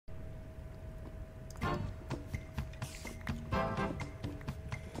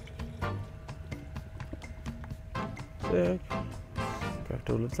Sick. Grabbed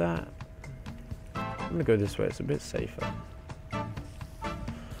all of that. I'm gonna go this way, it's a bit safer.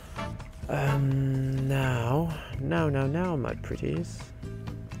 Now, my pretties.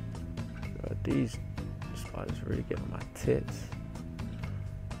 These spiders really get on my tits.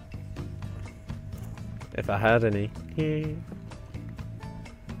 If I had any.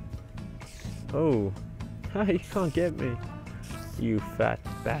 Oh, you can't get me, you fat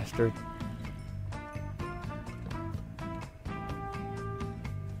bastard.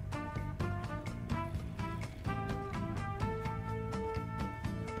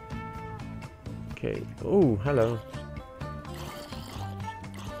 Okay. Oh, hello.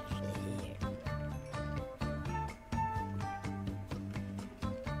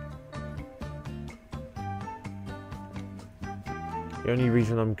 The only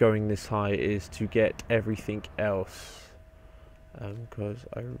reason I'm going this high is to get everything else, because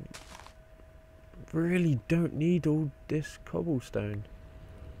I really don't need all this cobblestone.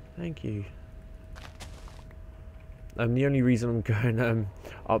 Thank you. The only reason I'm going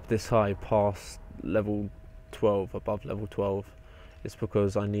up this high past level 12, above level 12, is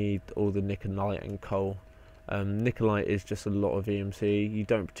because I need all the nickelite and coal. Nickelite is just a lot of EMC. You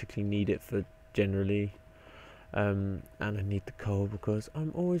don't particularly need it for generally. And I need the coal because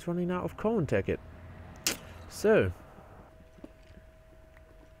I'm always running out of coal in Tekkit. So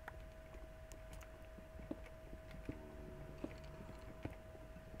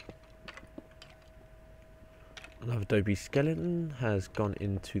another Adobe skeleton has gone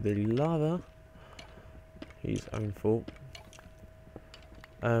into the lava. His own fault.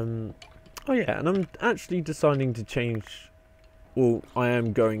 Oh yeah, and I'm actually deciding to change. Well,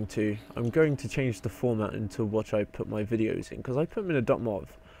 I'm going to change the format into what I put my videos in, because I put them in a .mov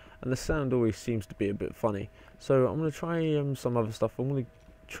and the sound always seems to be a bit funny. So I'm going to try some other stuff. I'm going to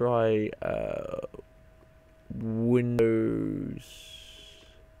try Windows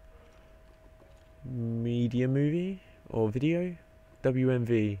Media Movie or Video,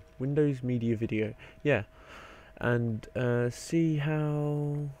 WMV, Windows Media Video, yeah, and see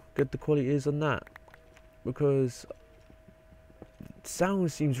how good the quality is on that, because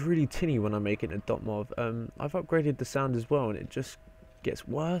sound seems really tinny when I make it in a .mov. I've upgraded the sound as well and it just gets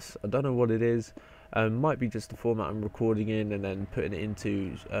worse. I don't know what it is. Might be just the format I'm recording in and then putting it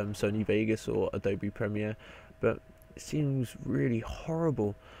into Sony Vegas or Adobe Premiere, but it seems really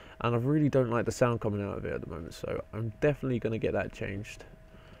horrible and I really don't like the sound coming out of it at the moment, so I'm definitely going to get that changed.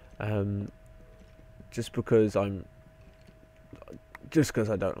 Just because I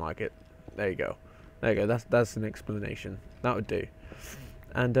don't like it. There you go. That's an explanation. That would do.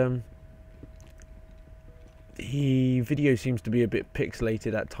 And the video seems to be a bit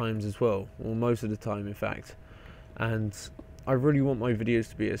pixelated at times as well, or most of the time in fact, and I really want my videos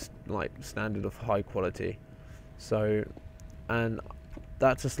to be a standard of high quality. So, and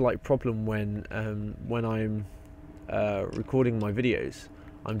that's a slight problem when I'm recording my videos.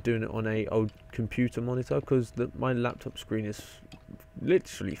 I'm doing it on a old computer monitor because my laptop screen is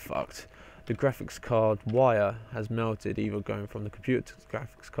literally fucked. The graphics card wire has melted, either going from the computer to the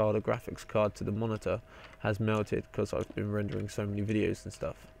graphics card or graphics card to the monitor has melted because I've been rendering so many videos and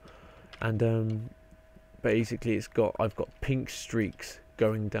stuff. And basically I've got pink streaks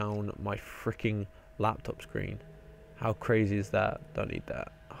going down my freaking laptop screen. How crazy is that? Don't need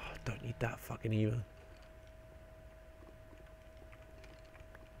that. Oh, don't need that fucking either.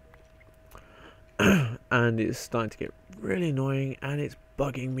 And it's starting to get really annoying and it's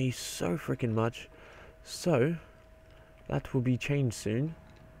bugging me so freaking much. So that will be changed soon.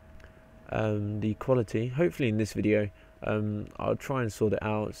 The quality, hopefully in this video, I'll try and sort it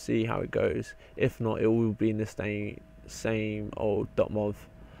out, see how it goes. If not, it will be in the same old .mov,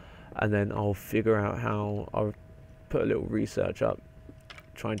 and then I'll figure out how. I'll put a little research up,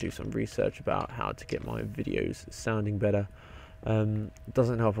 try and do some research about how to get my videos sounding better. It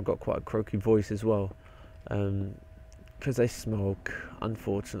doesn't help I've got quite a croaky voice as well, because I smoke,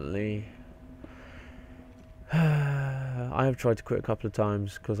 unfortunately. I have tried to quit a couple of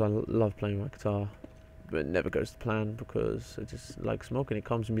times because I love playing my guitar, but it never goes to plan because I just like smoking. It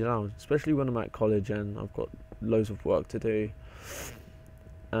calms me down, especially when I'm at college and I've got loads of work to do,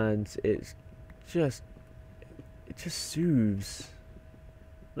 and it just soothes,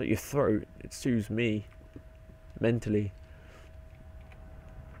 not your throat, it soothes me mentally.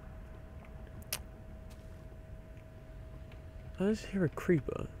 I just hear a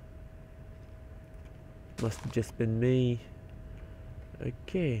creeper. Must have just been me.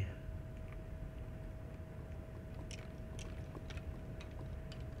 Okay.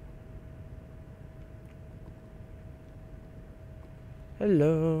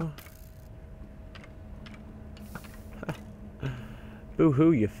 Hello.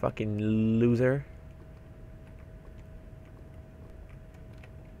 Boo-hoo, you fucking loser.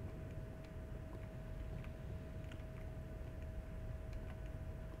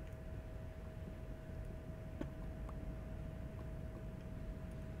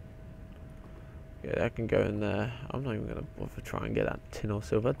 Yeah, that can go in there. I'm not even going to bother trying to get that tin or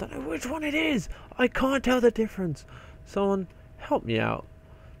silver. I don't know which one it is. I can't tell the difference. Someone help me out.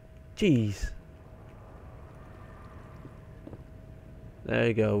 Jeez. There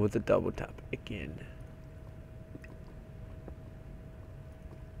you go with the double tap again.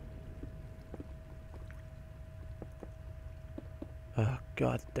 Oh,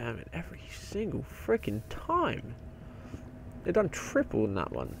 god damn it. Every single freaking time. They done triple in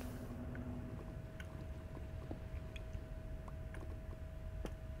that one.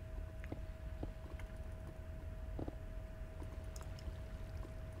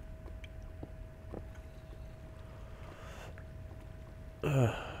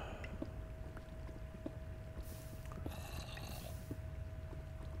 Ugh.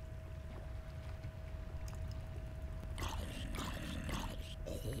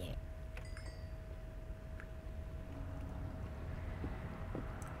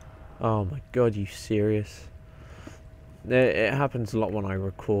 Oh my god, you serious? It happens a lot when I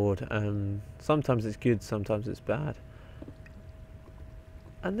record. Sometimes it's good, sometimes it's bad.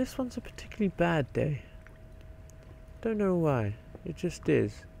 And this one's a particularly bad day. Don't know why. It just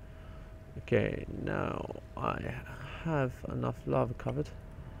is. Okay, now I have enough lava covered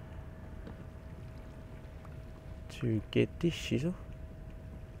to get this chisel.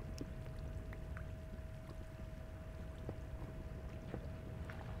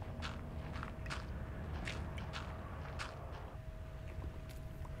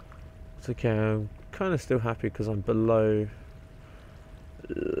 It's okay, I'm kind of still happy because I'm below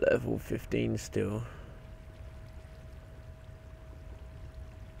level 15 still.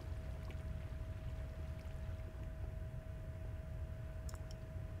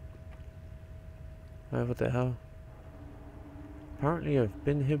 Oh, what the hell? Apparently I've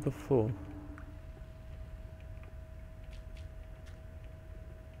been here before.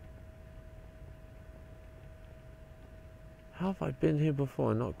 How have I been here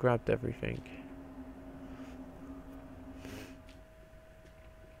before and not grabbed everything?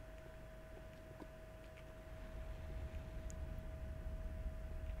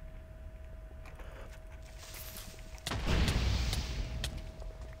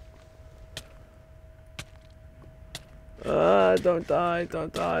 Don't die,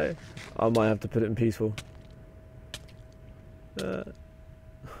 don't die. I might have to put it in peaceful. I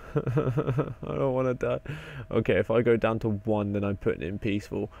don't want to die. Okay, if I go down to 1, then I'm putting it in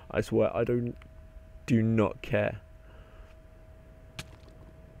peaceful. I swear, I do not care.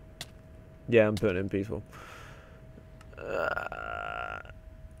 Yeah, I'm putting it in peaceful. I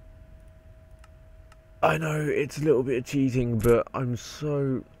know it's a little bit of cheating, but I'm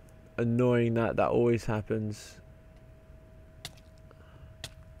so annoying that always happens.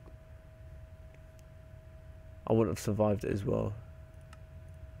 I wouldn't have survived it as well.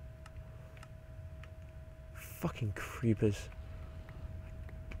 Fucking creepers.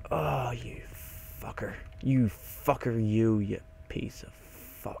 Oh, you fucker. You fucker, you piece of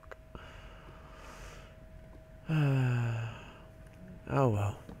fuck. Oh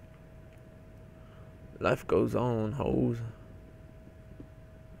well. Life goes on, hoes.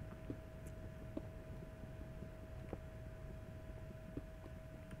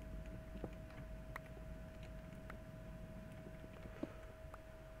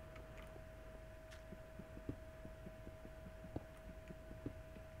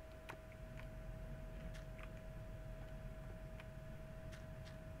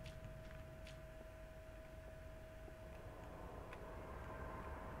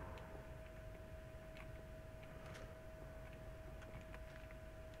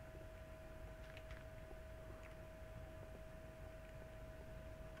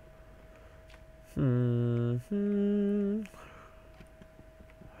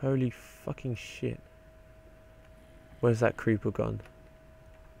 Holy fucking shit. Where's that creeper gone?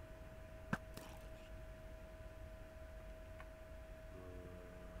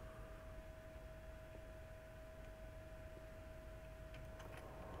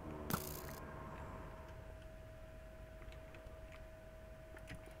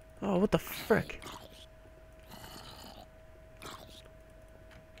 Oh, what the frick?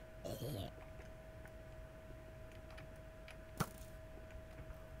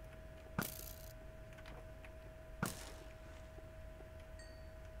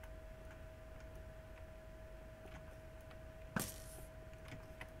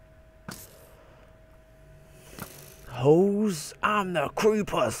 hoes. I'm the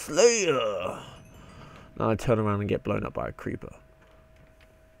creeper slayer. And I turn around and get blown up by a creeper.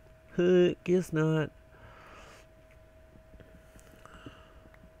 Guess not.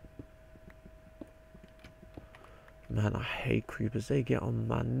 Man, I hate creepers. They get on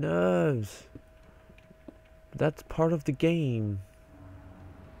my nerves. That's part of the game.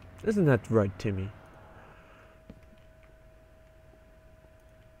 Isn't that right, Timmy?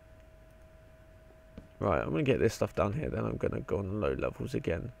 Right, I'm gonna get this stuff down here, then I'm gonna go on low levels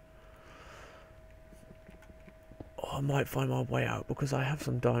again. Oh, I might find my way out because I have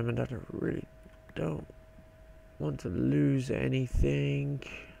some diamond. I really don't want to lose anything.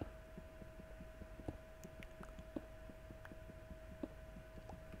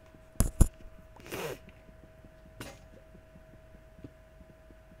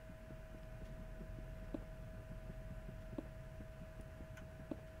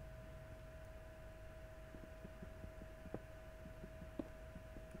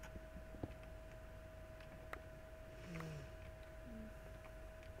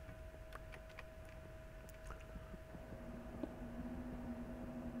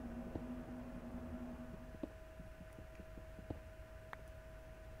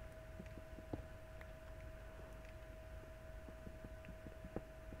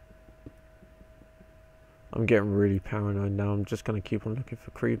 I'm getting really paranoid now. I'm just gonna keep on looking for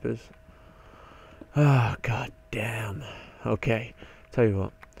creepers. Ah, god damn. Okay, tell you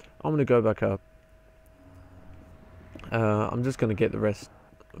what. I'm gonna go back up. I'm just gonna get the rest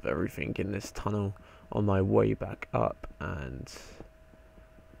of everything in this tunnel on my way back up, and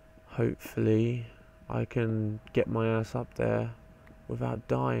hopefully I can get my ass up there without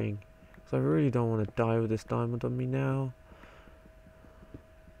dying. Because I really don't want to die with this diamond on me now.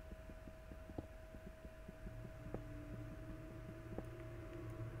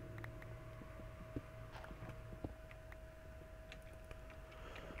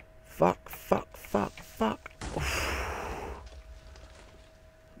 Fuck, fuck, fuck, fuck. Oof.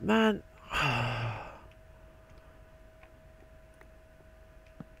 Man.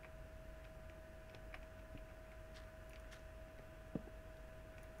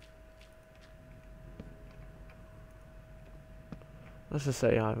 Let's just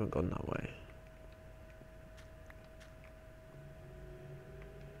say I haven't gone that way.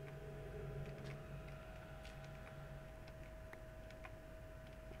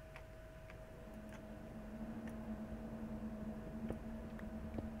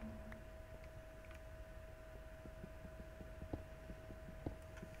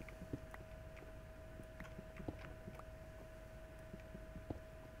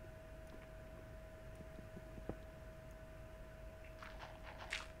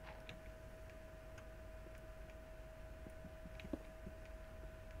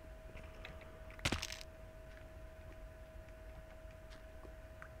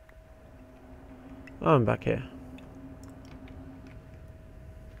 Oh, I'm back here.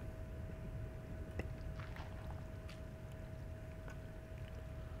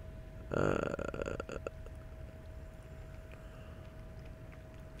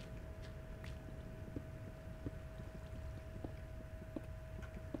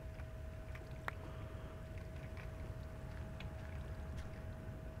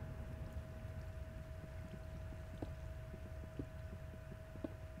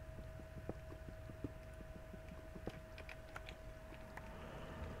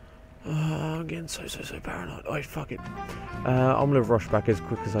 I'm getting so paranoid. Oh, fuck it. I'm gonna rush back as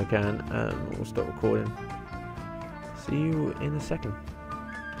quick as I can and we'll start recording. See you in a second.